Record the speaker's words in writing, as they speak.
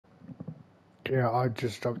Yeah, I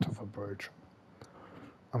just jumped off a bridge.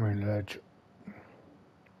 I mean, ledge.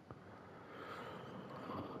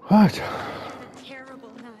 What? It's a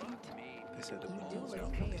terrible night.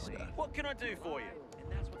 What can I do for you?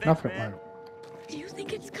 Nothing, mate. Do you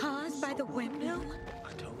think it's caused by the windmill?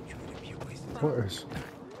 What is?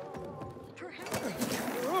 Perhaps.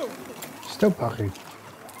 Still buggy.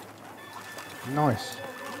 Nice.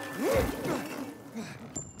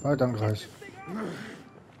 Well done, guys.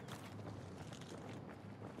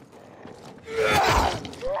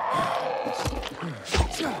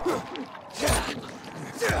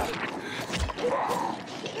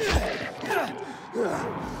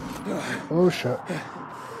 Oh shit.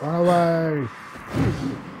 Run away!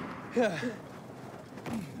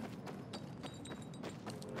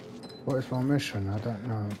 What is my mission? I don't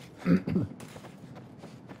know.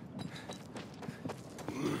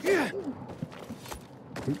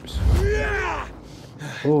 Oops.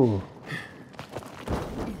 Oh.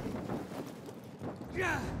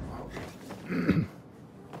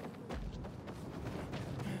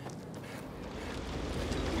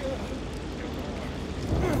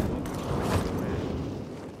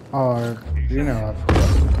 Oh, you know I forgot.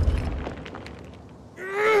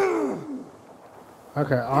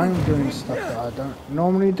 Okay, I'm doing stuff that I don't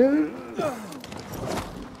normally do.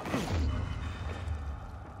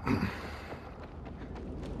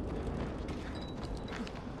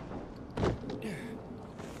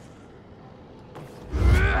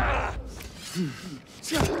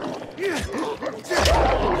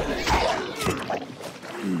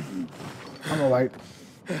 I'm awake.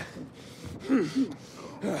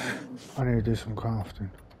 I need to do some crafting.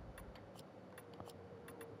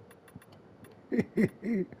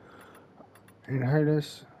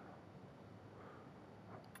 Inhalers.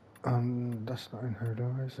 That's not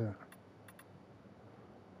inhaler, is it?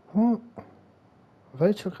 What? Have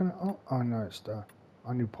they taken it up? Oh no, it's there.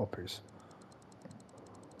 I need poppies.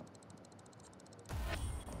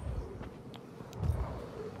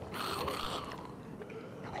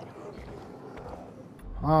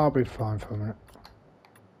 I'll be fine for a minute.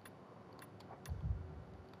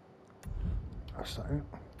 That's not it.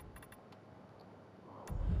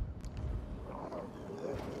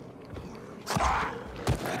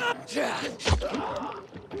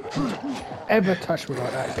 Ever touch me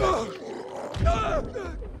like that again?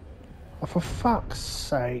 Oh, for fuck's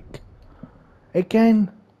sake.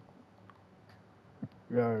 Again?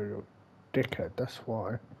 Yo, you dickhead, that's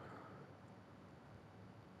why.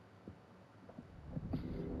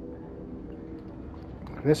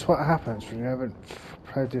 This is what happens when you haven't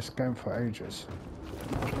played this game for ages.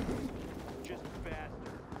 Just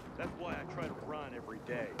faster. That's why I try to run every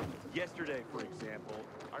day. Yesterday, for example,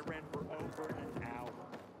 I ran for over an hour.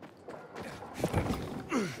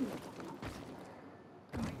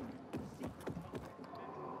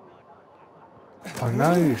 I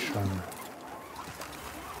know you should.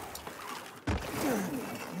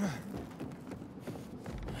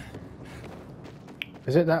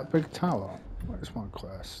 Is it that big tower? Where's my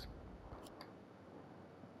quest?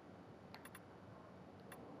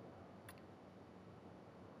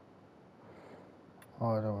 Oh,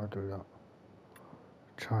 I don't want to do that.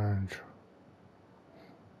 Challenge.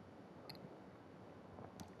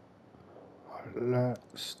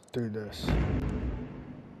 Let's do this.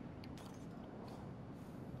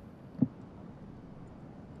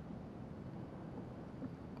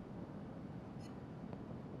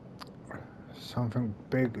 Something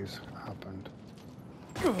big has happened.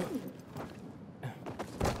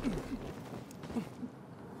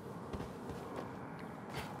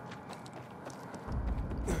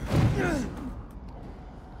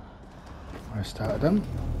 I started them.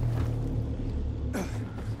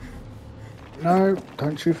 No,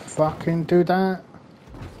 don't you fucking do that.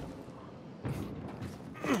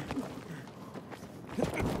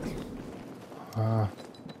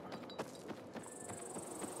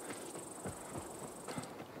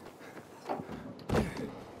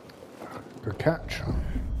 Good catch.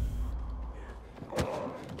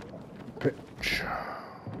 Pitch.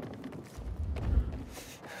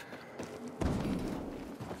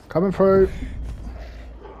 Coming through.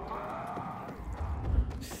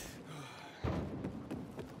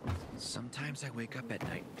 Sometimes I wake up at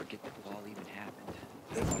night and forget the fall even happened.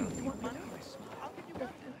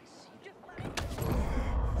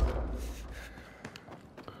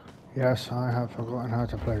 Yes, I have forgotten how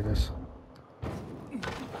to play this.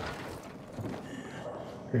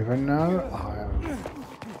 Even though I am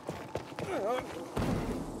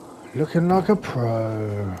looking like a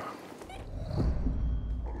pro.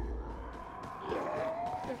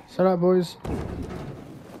 So that, boys.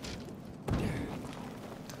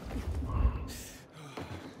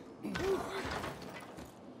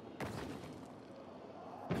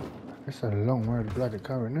 It's a long way to bloody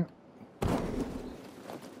go, isn't it?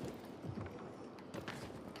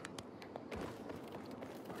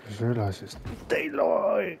 I just realised it's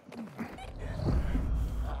daylight.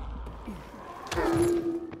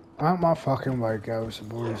 Out my fucking way, girls and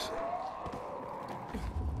boys.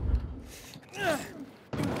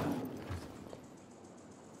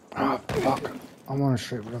 Ah, fuck. I'm on a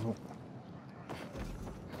street level.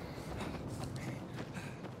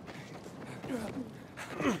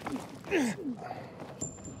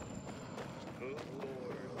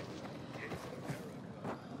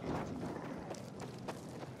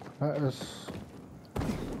 Let us...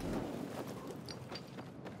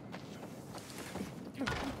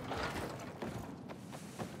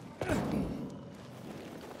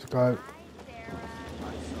 Let's go.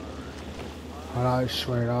 Hello,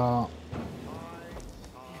 sweetheart.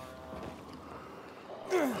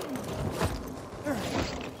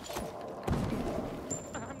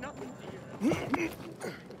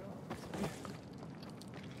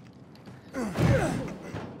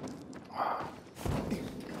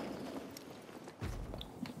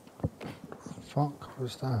 Fuck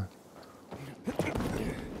was that?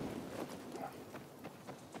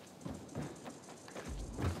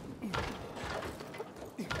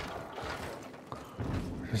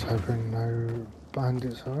 Just hoping no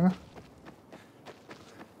bandits are there.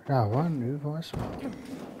 Yeah, one new voicemail.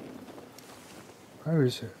 Where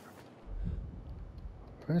is it?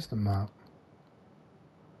 Where's the map?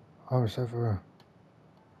 Oh, it's over there.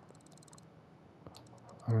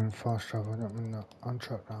 I'm in fast travel, I don't mean that.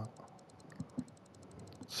 Untrack that.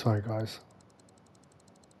 Sorry guys.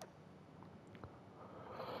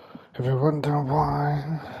 If you wonder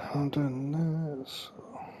why I'm doing this.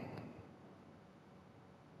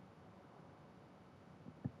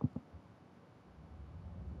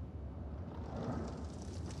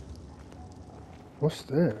 What's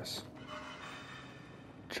this?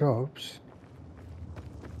 Jobs?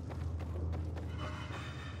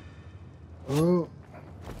 Oh.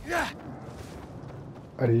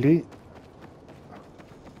 Elite.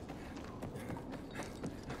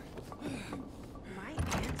 My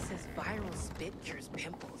aunt says viral spit cures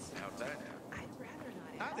pimples. How's that happen? I'd rather not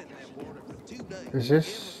have I've been in that water for 2 days. Is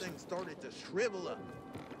this- Everything started to shrivel up.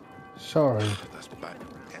 Sorry. That's bad.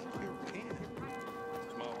 Hell, you can.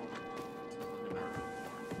 Small.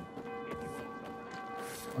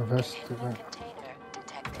 Investigate.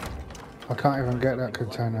 I can't even get that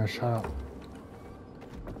container, shut up.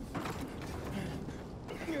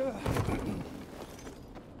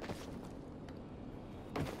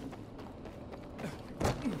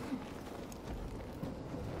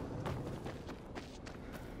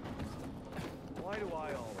 Why do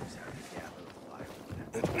I always have to gather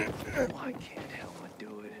the fire? Why can't Helmut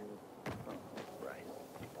do it? Oh, right.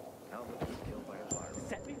 Helmut was killed by a virus.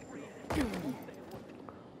 Set me free.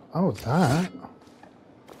 Oh, that.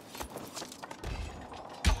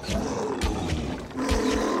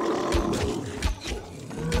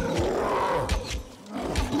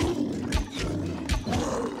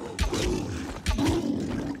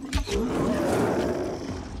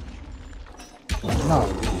 No.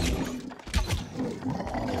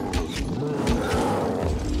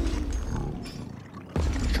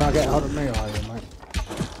 Try to get hold of me, are you, mate?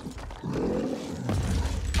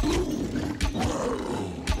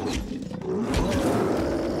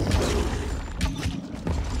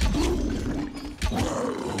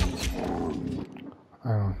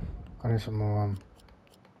 Hang on. I need some more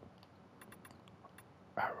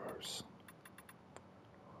arrows.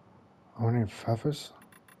 I need feathers.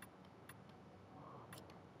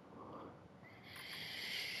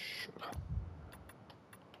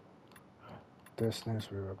 This needs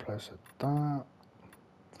to be replaced with that.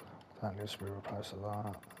 That needs to be replaced with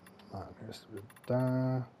that. That needs to be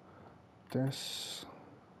there. This.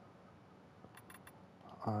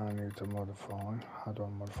 I need to modify. How do I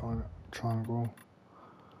modify it? Triangle.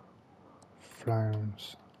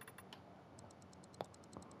 Flames.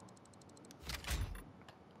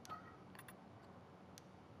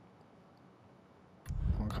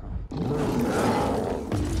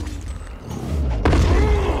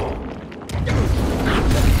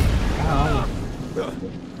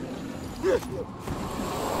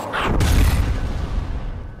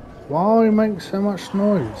 Why you make so much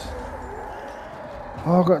noise?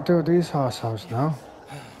 Oh, I've got to deal with these assholes now.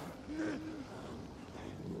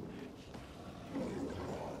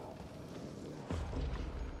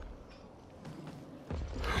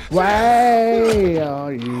 Way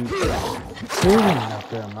are you doing up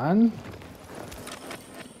there, man?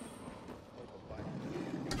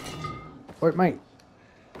 Wait, mate.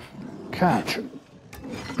 Catch.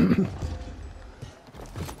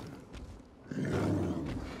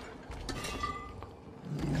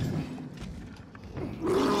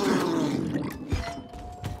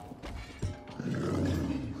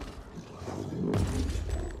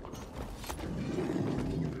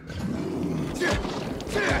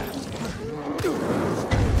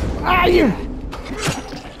 Ah, you!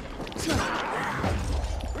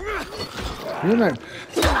 You're no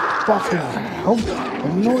fucking help.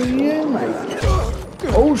 Annoying you, mate.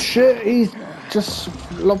 Oh shit, he's just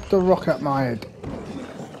lobbed a rock at my head.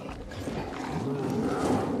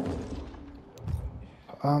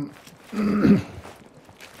 I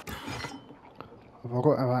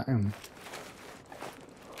forgot about him.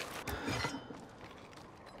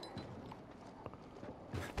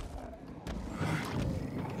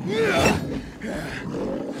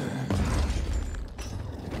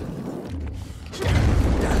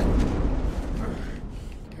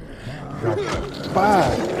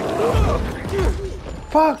 Bad.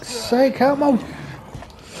 Fuck's sake, come on.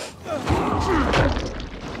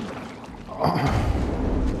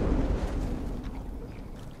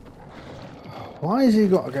 Why has he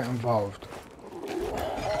got to get involved?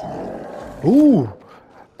 Ooh,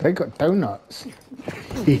 they got donuts.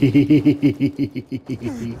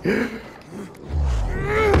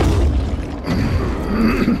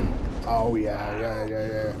 Oh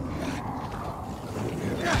yeah.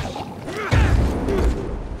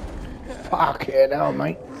 Fuck it hell,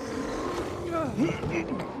 mate.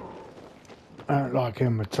 I don't like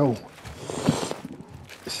him at all.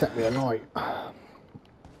 Set me alight.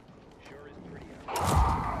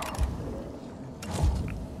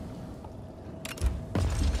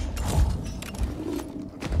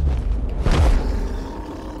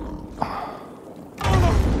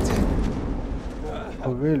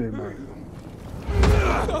 Oh really, mate?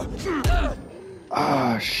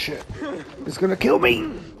 Ah, shit. It's gonna kill me!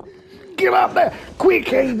 Get up there! Quick,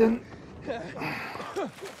 Aiden!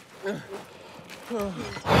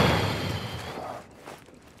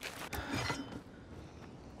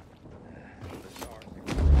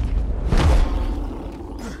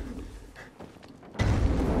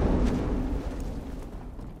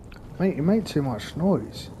 Mate, you make too much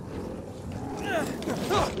noise.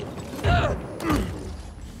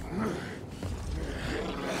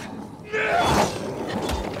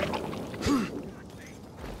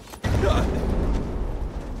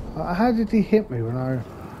 How did he hit me when I...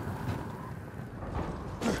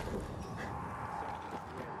 Oh,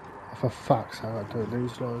 for fuck's sake, I do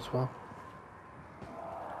these lot as well.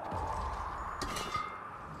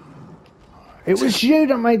 It was you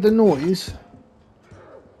that made the noise.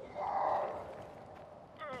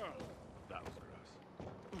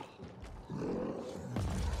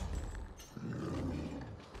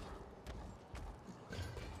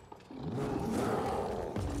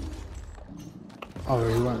 Oh,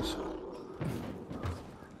 he was.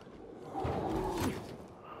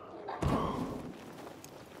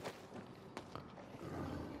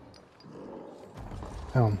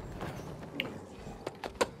 Hang on.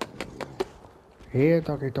 Here,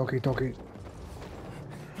 doggy.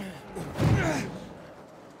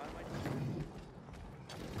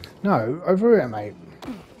 No, over here, mate.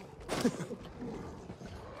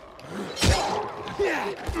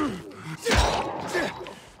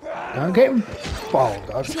 Don't get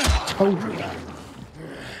involved, I've told you that.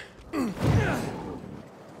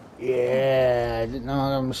 Yeah, I didn't know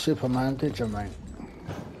I'm Superman, did you, mate?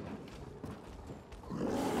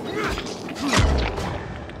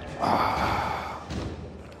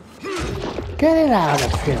 Get it out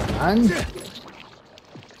of here, man.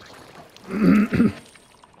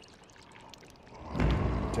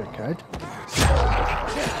 Dickhead.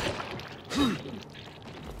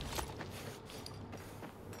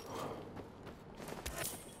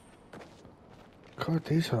 God,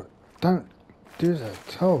 these are... Don't do that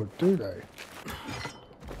told, do they?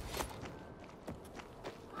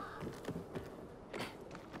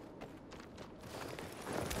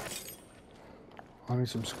 I need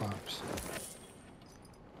some scraps.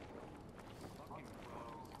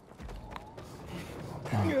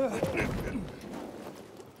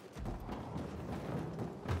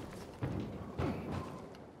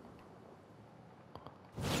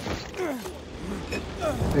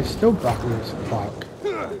 They still buckle as fuck.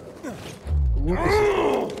 What is it?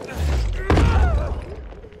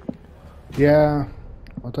 Yeah.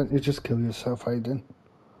 Why don't you just kill yourself, Aiden?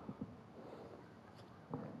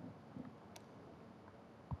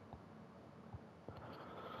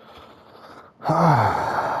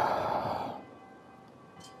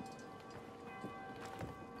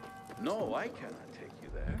 No, I cannot take you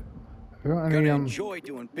there. You got any, Gonna enjoy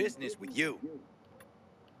doing business with you.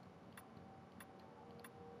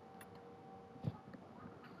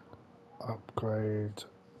 upgrade.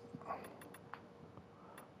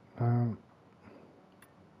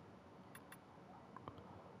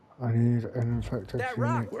 I need an infected That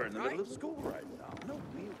unit. rock, we're in the middle of school right now. No,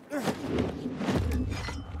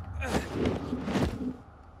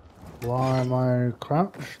 Why am I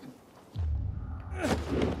crouched?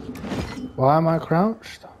 Why am I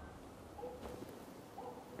crouched?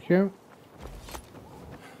 Cute.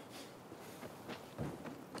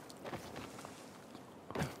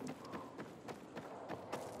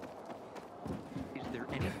 Is there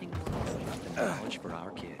anything more than knowledge for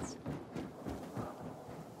our kids?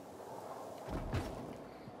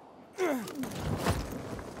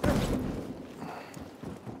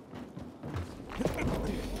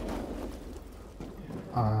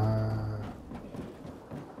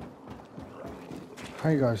 How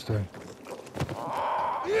you guys doing?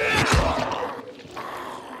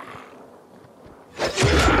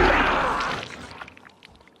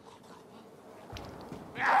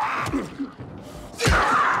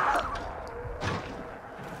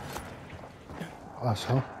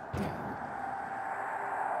 Asshole.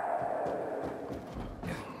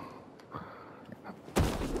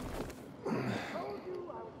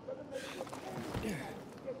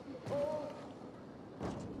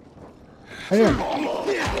 Hey.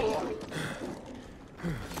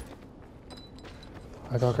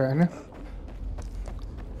 I don't get any.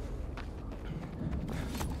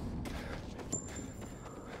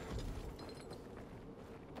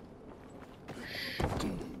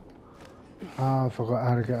 Ah, I forgot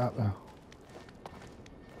how to get up there.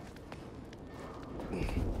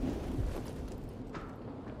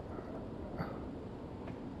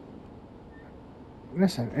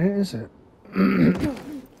 Listen, it is it.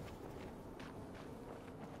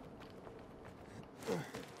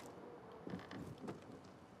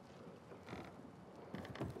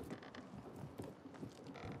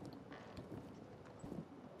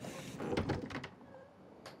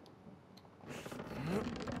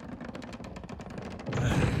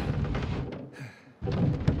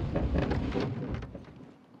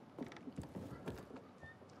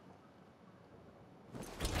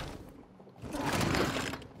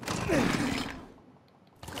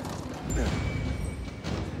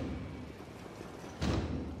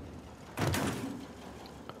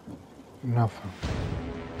 Nothing.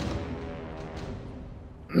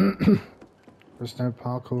 There's no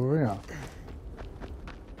parkour here.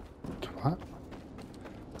 What?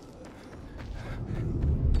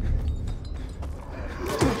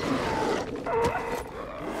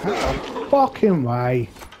 Out the fucking way.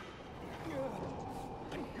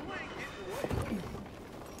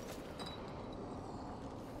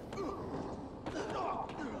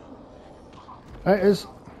 It is.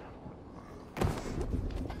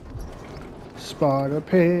 Spider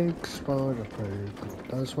pig,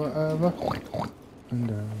 does whatever.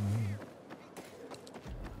 And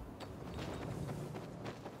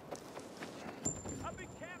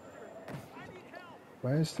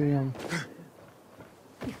where's the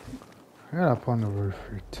Get up on the roof,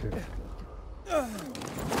 you tip.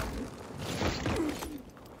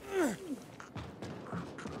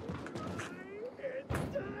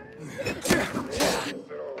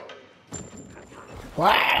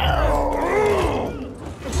 Wow!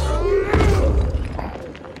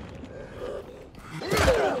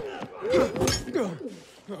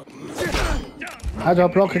 How do I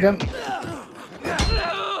block again?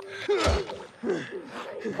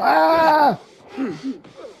 Ah!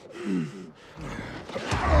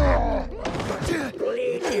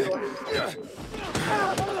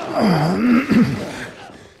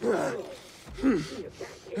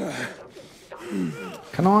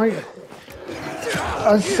 Can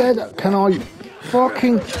I said, can I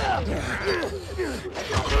fucking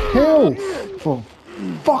kill for a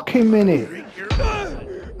fucking minute?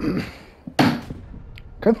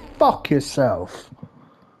 Go fuck yourself.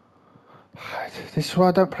 This is why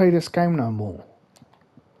I don't play this game no more.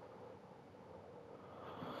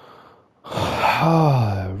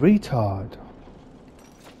 Retard.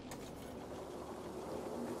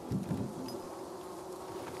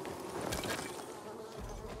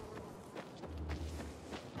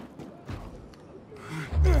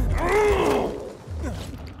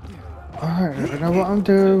 Alright, I know what I'm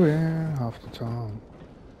doing half the time.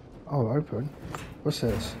 Oh, open. What's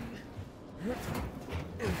this?